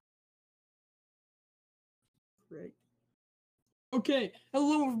Right. Okay.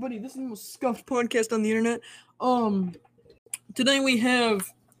 Hello, everybody. This is the most scuffed podcast on the internet. Today we have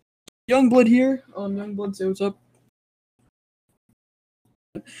Youngblood here. Youngblood, say what's up.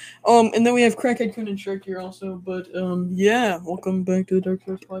 And then we have Crackhead Kun and Shark here also. But yeah, welcome back to the Dark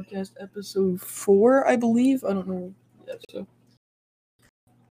Stars Podcast, episode 4, I believe. I don't know. Yeah, so.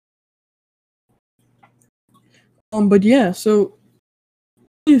 But yeah, so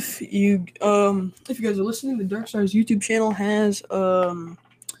if you guys are listening, the Dark Stars YouTube channel has the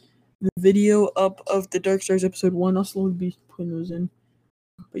video up of the Dark Stars episode 1. I'll slowly be putting those in.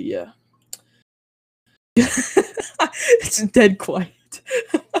 But yeah. It's dead quiet.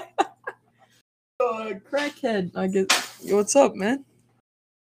 Crackhead, I guess. Yo, what's up, man?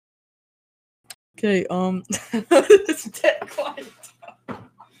 Okay, it's dead quiet. I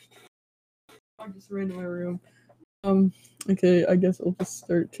just ran to my room. Okay, I guess I'll just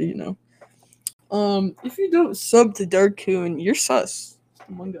start to, if you don't sub to Dark Kun, you're sus.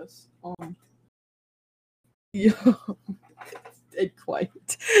 Among Us. Yo, it's dead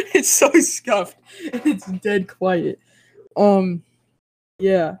quiet. It's so scuffed. It's dead quiet.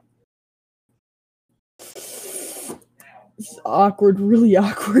 Yeah. It's awkward, really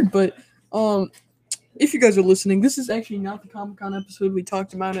awkward, but, if you guys are listening, this is actually not the Comic-Con episode. We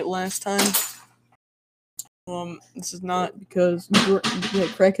talked about it last time. This is not because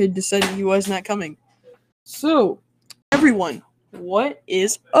Crackhead decided he was not coming. So, everyone, what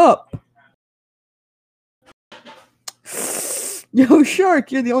is up? Yo,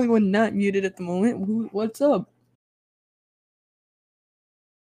 Shark, you're the only one not muted at the moment. What's up?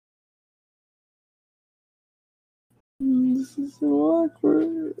 This is so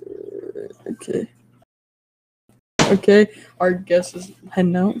awkward. Okay, our guest is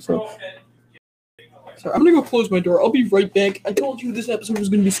heading out, so... Sorry, I'm gonna go close my door. I'll be right back. I told you this episode was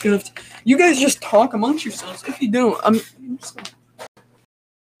gonna be scuffed. You guys just talk amongst yourselves. If you don't, I'm just...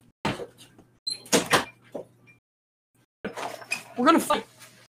 We're gonna fight.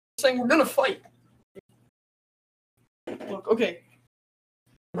 I'm saying we're gonna fight. Look, okay.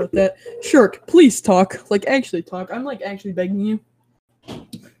 About that. Shark, please talk. Like, actually talk. I'm, actually begging you. I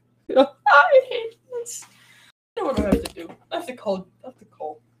hate this. You know what I have to do? I have to call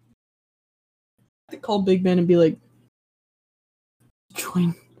Big Ben and be like,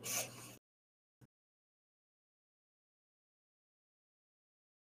 join.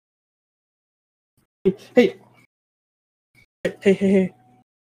 Hey.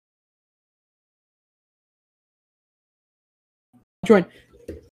 Join.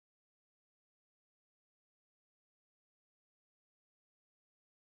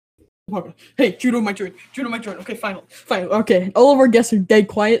 Hey, Judo might join. Okay, fine. Okay, all of our guests are dead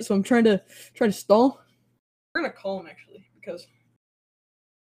quiet, so I'm trying to stall. We're gonna call him actually because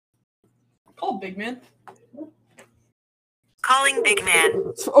call Big Man. Calling Big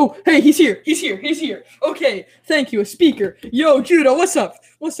Man. Oh, hey, he's here. Okay, thank you. A speaker. Yo, Judo, what's up?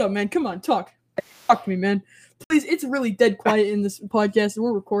 Man? Come on, talk to me, man. Please, it's really dead quiet in this podcast, and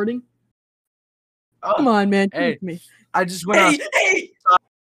we're recording. Come on, man. Hey, me. I just went outside. Hey.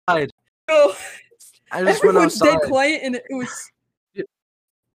 Oh, I just went outside. Dead quiet, and it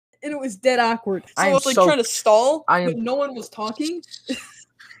was dead awkward. So I was trying to stall, but no one was talking.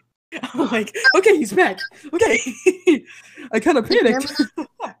 I'm like, okay, he's back. Okay, I kind of panicked.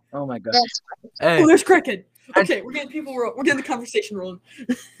 Oh my god! Hey. Oh, there's Crackhead. Okay, we're getting the conversation rolling.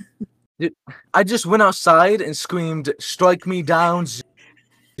 Dude, I just went outside and screamed, "Strike me down,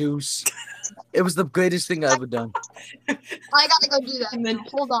 Zeus!" It was the greatest thing I ever done. I gotta go do that. And then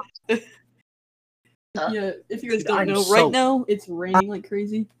hold on. Yeah, if you guys don't know, right now it's raining like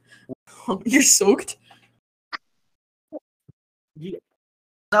crazy. You're soaked. Yeah.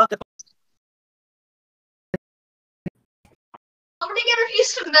 I'm gonna get a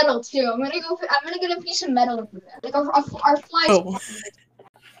piece of metal too. I'm gonna get a piece of metal. Like our flies. Oh.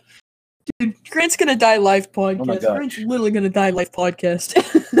 Dude, Grant's gonna die live podcast. Oh my gosh. Grant's literally gonna die live podcast.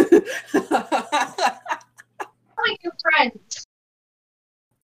 Like your friends.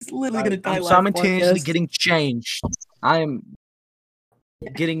 He's literally gonna die I'm live simultaneously podcast. getting changed. I am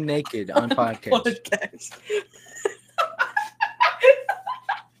getting naked on podcast.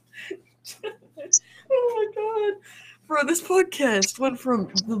 Oh my god. Bro, this podcast went from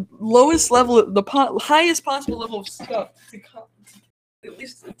the lowest level, the highest possible level of stuff to at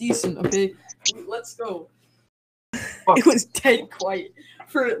least decent, okay? Let's go. Fuck. It was dead quiet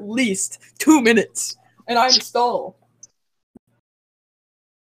for at least 2 minutes, and I stalled.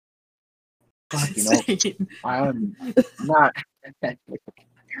 I am not.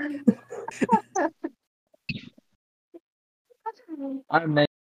 I'm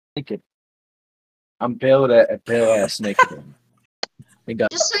naked. I'm pale ass naked. We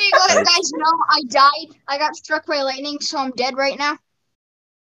got Just so you guys know, I died. I got struck by lightning, so I'm dead right now.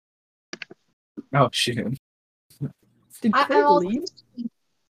 oh shit. Did I'm Craig all leave?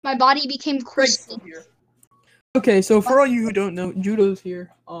 My body became Craig's crispy. still here. Okay, so for all you who don't know, Judo's here.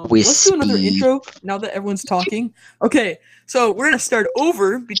 Let's do another Wispy. intro now that everyone's talking. Okay, so we're gonna start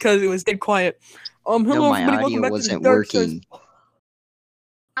over because it was dead quiet. Hello No, my everybody, welcome audio back to the wasn't Dark Stars. working.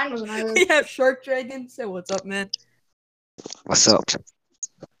 Mine wasn't either. We have Shark Dragon. Say what's up, man. What's up?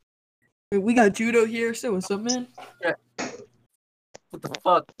 We got Judo here. Say what's up, man. What the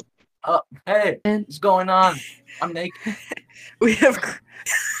fuck? Hey, And what's going on? I'm naked. we have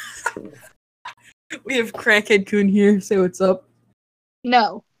we have Crackhead Coon here. Say what's up.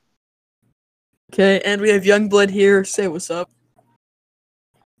 No. Okay, and we have Youngblood here. Say what's up.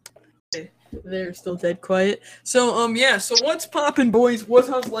 Okay, they're still dead quiet. So yeah. So what's poppin', boys?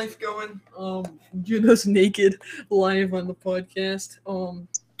 How's life going? Judo's naked live on the podcast.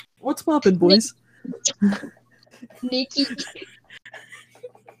 What's poppin', boys? Nikki.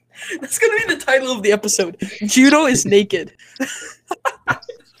 That's gonna be the title of the episode. Judo is naked.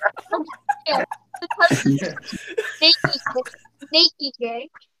 Naked gay.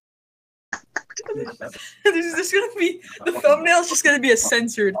 This is just gonna be the thumbnail's just gonna be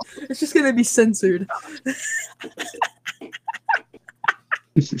censored. It's just gonna be censored.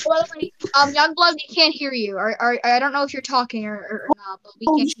 Well, Youngblood, we can't hear you. I don't know if you're talking or not, but we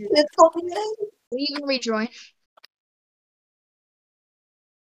can't hear you. Will you even rejoin?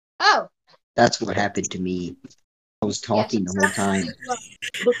 Oh. That's what happened to me. I was talking the whole time.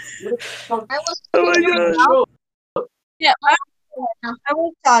 I was. Oh my god. Yeah, I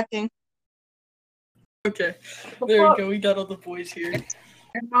was talking. Okay, there we go. We got all the boys here.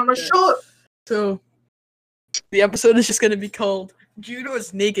 On a short. So the episode is just gonna be called "Judo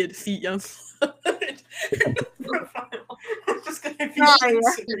is Naked, Feet Young." It's just gonna be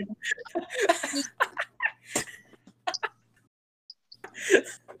censored.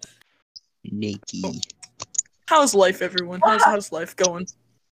 Naked. How's life, everyone? How's life going?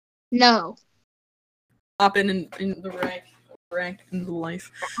 No. Hop in the rank in the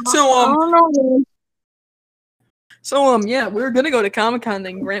life. So yeah, we were gonna go to Comic-Con,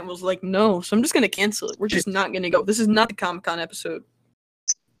 then Grant was like, no, so I'm just gonna cancel it. We're just not gonna go. This is not the Comic-Con episode.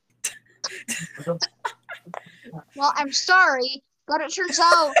 Well, I'm sorry, but it turns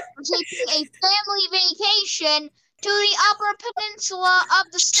out we're taking a family vacation to the Upper Peninsula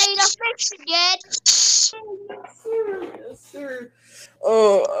of the state of Michigan. Yes, sir.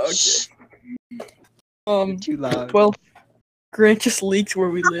 Oh, okay. Too loud. Well, Grant just leaked where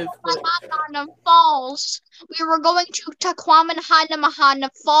we live. But... Taquamenhana Falls. We were going to Taquamenhana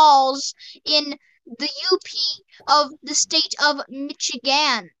Falls in the UP of the state of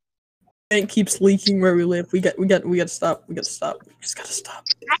Michigan. Grant keeps leaking where we live. We gotta stop. We just gotta stop.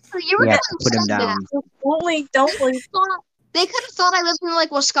 Actually, you were We the have one to who put him said that. down. Don't leave. They could have thought I lived in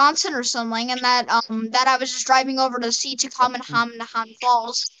like Wisconsin or something, and that I was just driving over to see Taquamenhana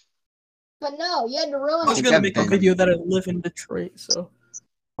Falls. But no, you had to ruin I was it. gonna make a video that I live in Detroit, so.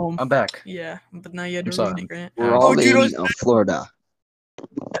 I'm back. Yeah, but now you had to I'm ruin sorry. it, Grant. We're all Judo's in Florida.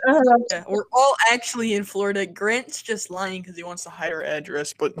 Yeah, we're all actually in Florida. Grant's just lying because he wants to hide our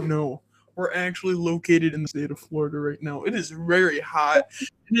address, but no, we're actually located in the state of Florida right now. It is very hot.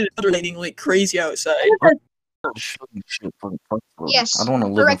 It is raining like crazy outside. Yes, I don't want to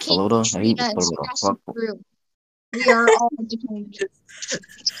live in Hurricane Florida. I hate Katrina is Florida. passing Fuck. through. We are all detained.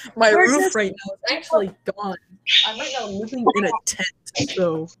 My We're roof just- right now is actually gone. I'm right now living in a tent,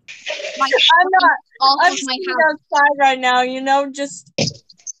 so My I'm not. off I'm of my sitting house. outside right now. Just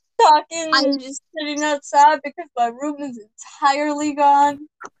talking and just sitting outside because my room is entirely gone.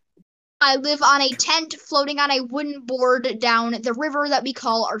 I live on a tent floating on a wooden board down the river that we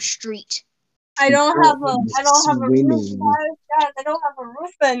call our street. I don't have a roof. Swimming. God, I don't have a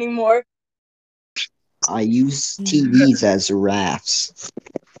roof anymore. I use TVs as rafts.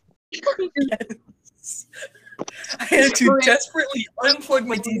 yes. I had to desperately unplug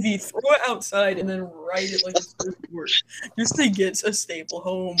my TV, throw it outside, and then ride it like a surfboard just to get a stable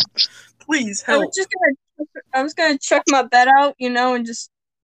home. Please I help. was gonna check my bed out, and just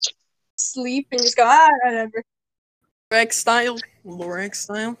sleep and just go whatever. Lorax style. Lorax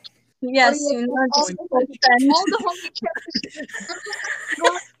style. Yes, Oh, yeah. just All spend. the homie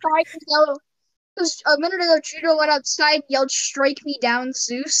because a minute ago Judo went outside and yelled, "Strike me down,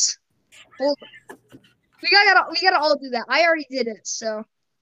 Zeus." Well, we gotta all do that. I already did it, so.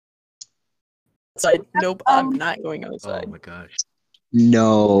 Outside. Nope, I'm not going Oh outside. my gosh.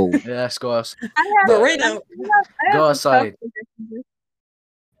 No. Yes, go outside. But right now, Go outside.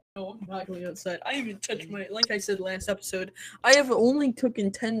 No, I'm not going outside. I even touched my, like I said last episode, I have only taken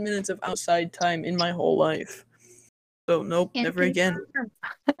 10 minutes of outside time in my whole life. So, nope, Can't never again. confirm.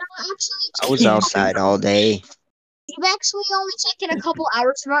 No, I was outside all day. you've actually only taken a couple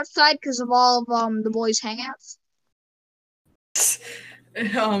hours from outside because of all of the boys' hangouts.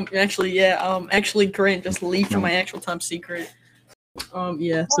 Actually, yeah, actually, Grant just leaked my actual top secret.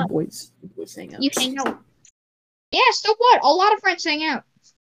 Yeah, the boys hang out. You hang out. Yeah, so what? A lot of friends hang out.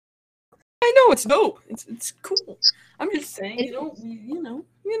 I know, it's dope. It's cool. I'm just saying, you know,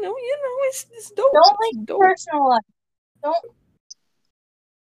 it's dope. Don't It's make dope. personal life.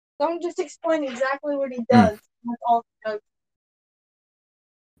 Don't just explain exactly what he does. That's all he does.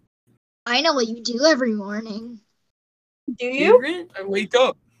 I know what you do every morning. Do you? Grant, I wake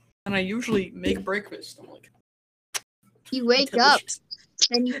up and I usually make breakfast. I'm like, You wake up, delicious.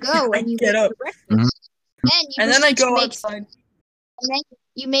 then you go I and you get make up. the breakfast. Then And then I proceed to go make, outside. and then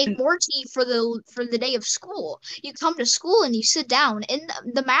you make more tea for the day of school. You come to school and you sit down in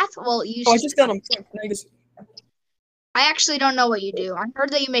the math. Well, you. Oh, I just got on point. Can I just- I actually don't know what you do. I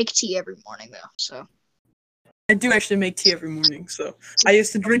heard that you make tea every morning though. So I do actually make tea every morning, so I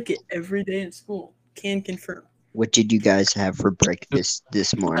used to drink it every day in school. Can confirm. What did you guys have for breakfast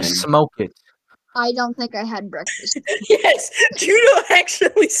this I morning? smoke it. I don't think I had breakfast. Yes, Judo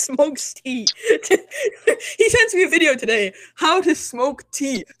actually smokes tea. He sends me a video today. How to smoke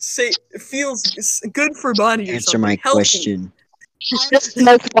tea. Say feels good for body or Answer something. my Healthy. question. I just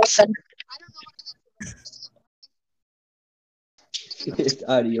smoke muffin. I don't know what His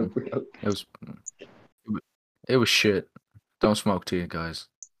audio broke. It was shit. Don't smoke tea, guys.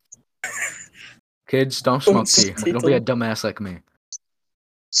 Kids, don't Don't smoke tea. smoke tea, Don't be a don't. dumbass like me.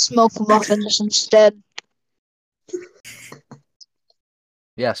 smoke muffins instead.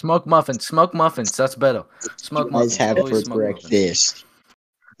 Yeah, smoke muffins. Smoke muffins. That's better. Smoke You guys muffins. have Always for smoke muffins. breakfast.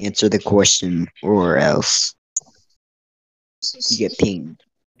 Answer the question or else you get pinged.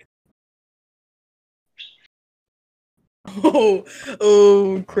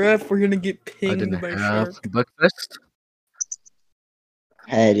 Oh, crap! We're gonna get I pinged didn't by a have shark. breakfast.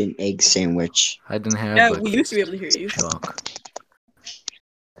 I had an egg sandwich. I didn't have Yeah, breakfast. we used to be able to hear you. Shark.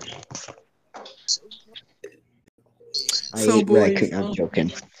 I So, ate boys, raccoon. I'm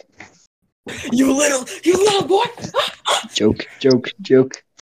joking. You little boy! Joke. It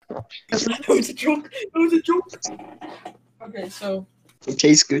was a joke. It was a joke. Okay, so. It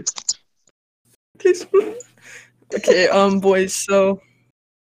tastes good. Okay, boys. So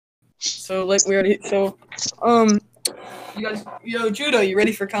like we already. So, you guys, Judo, you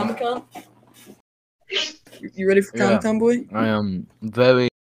ready for Comic Con? You ready for Yeah. Comic Con, boy? I am very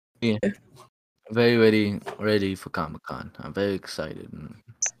ready for Comic Con. I'm very excited and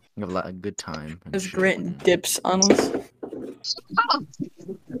have a lot of good time. and As shit. Grant dips on us.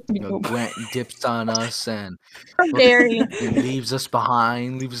 Grant dips on us and How dare you? and leaves us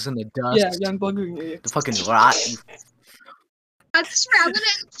behind, leaves us in the dust. Yeah, young bugging you. The fucking rot. I'm just rather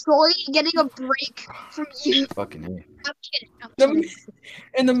enjoy getting a break from you. Fucking hate. I'm kidding. I'm kidding.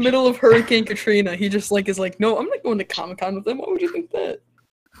 In the middle of Hurricane Katrina, he just is like, no, I'm not going to Comic Con with them. Why would you think that?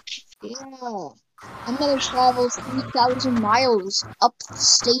 Yeah. I'm gonna travel 3,000 miles up the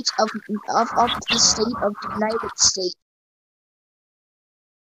state of the United States.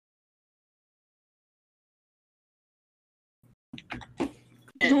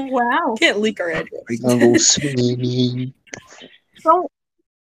 Wow. Can't leak our address. We're gonna go swimming. So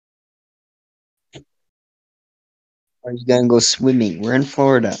Are you gonna go swimming? We're in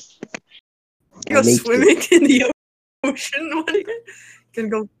Florida. Go Lake swimming in the ocean. What are you gonna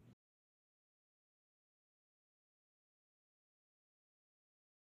go?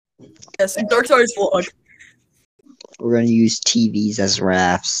 Yes, Dark Side's vlog. We're gonna use TVs as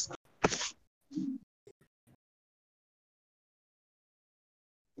rafts.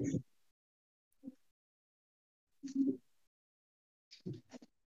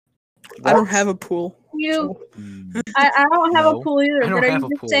 I don't have a pool. you, Mm. I don't have No, a pool either. I don't But are have you a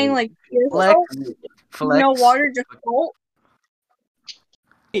just saying pool. like years Flex. ago, Flex. no water, just salt?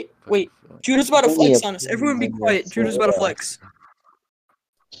 Wait. Judo's about to Only flex a on us. Everyone be pool in quiet. Judo's about to Florida. flex.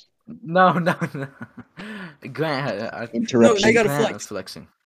 No. Grant, No, I Interruption. gotta Grant flex. is flexing.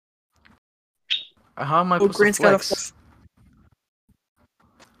 How am I Oh, supposed Grant's to gotta flex? flex.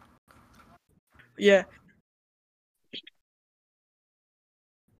 Yeah.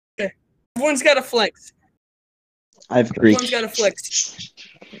 Okay. Everyone's gotta flex. I've Everyone's reached. gotta flex.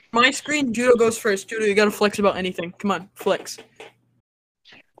 My screen, Judo goes first. Judo, you gotta flex about anything. Come on, flex.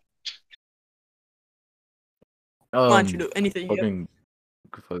 Come on, Judo. Anything. Fucking.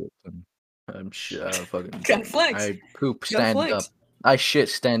 I'm sure. Fucking. Gotta flex. I poop You gotta stand flex. up. I shit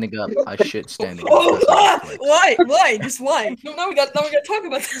standing up. I shit standing up. Oh, That's a reflex. why? Why? Just why? No, now we got to talk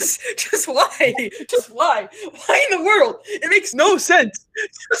about this. Just why? Just why? Why in the world? It makes no sense.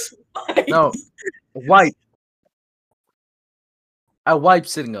 Just why? No, wipe. I wipe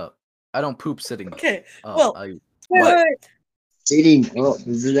sitting up. I don't poop sitting up. Okay. Oh, Well, I Wait, wipe. wait, Sitting up,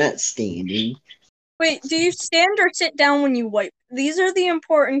 is that standing? wait, do you stand or sit down when you wipe? These are the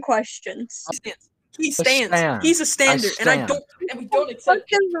important questions. he I stands. stand. He's a stander, and I stand. don't. And we don't What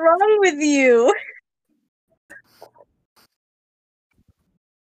accept. is wrong with you?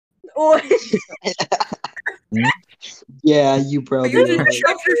 What? Yeah, you But probably you are. just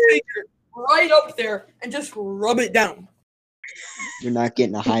shove your finger right up there and just rub it down. You're not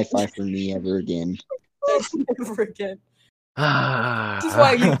getting a high five from me ever again. Never again. This is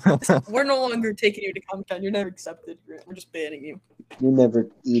why we're no longer taking you to Comic Con. You're never accepted. We're just banning you. You're never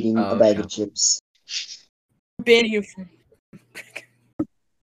eating Oh, a bag okay. of chips. We're banning you from.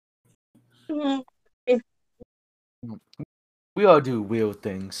 We all do weird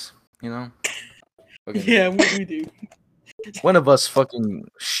things, you know? Fucking- Yeah, we do. One of us fucking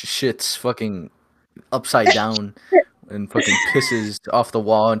shits fucking upside down and fucking pisses off the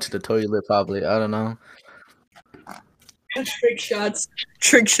wall into the toilet, probably. I don't know. Trick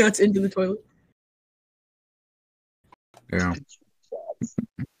shots into the toilet. Yeah.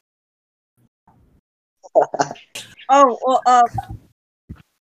 Oh, well,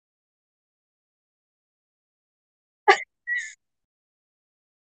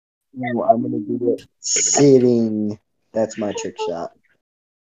 Ooh, I'm gonna do it sitting. That's my trick shot.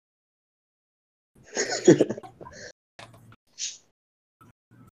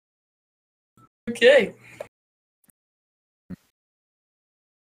 Okay.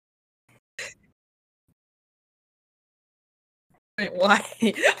 Wait, why?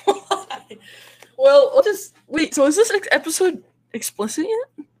 Why? Well, I'll just wait. So is this episode explicit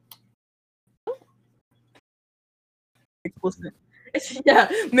yet? Explicit. Yeah,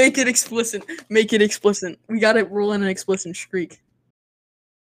 make it explicit. Make it explicit. We gotta roll in an explicit streak.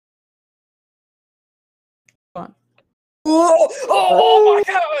 Come on. Oh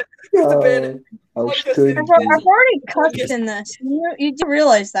my god! We have to ban it. I was Podcast good. didn't I've already Well, cussed in this. You do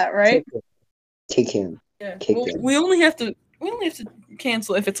realize that, right? Kick him. Yeah. Kick Well, him. we only have to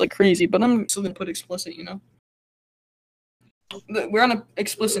cancel if it's like crazy, but I'm still gonna put explicit, you know. We're on an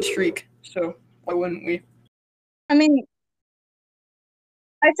explicit streak, so why wouldn't we? I mean,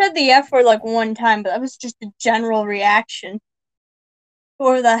 I said the F word like one time, but that was just a general reaction.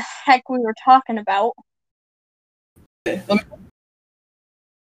 What the heck we were talking about? Okay,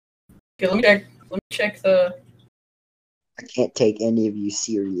 let me check the. I can't take any of you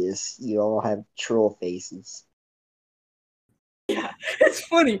serious. You all have troll faces. Yeah, it's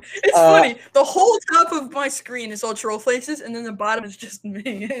funny. It's funny. The whole top of my screen is all troll faces, and then the bottom is just me.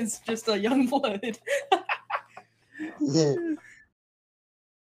 It's just a young blood.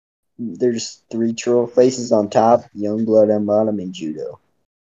 There's 3 troll faces on top, Youngblood on bottom, and Judo.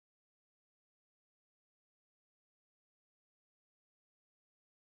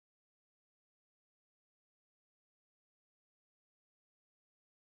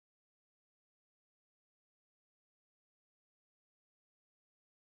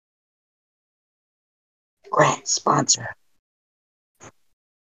 Grant sponsor.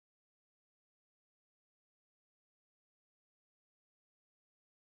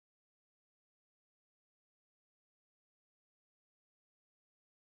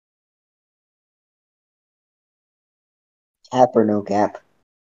 Cap or no cap?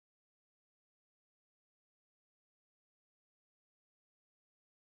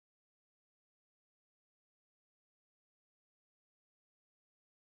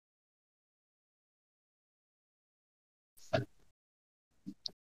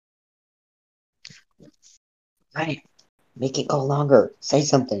 Right. Make it go longer. Say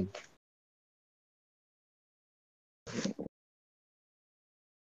something.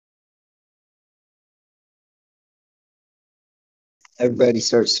 Everybody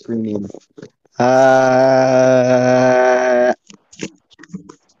starts screaming.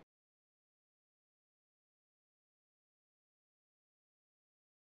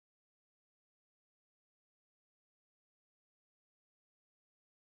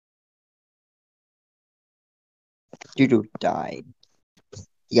 Judo died.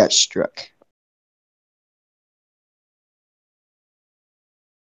 He got struck.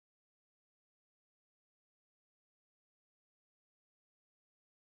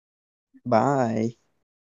 Bye.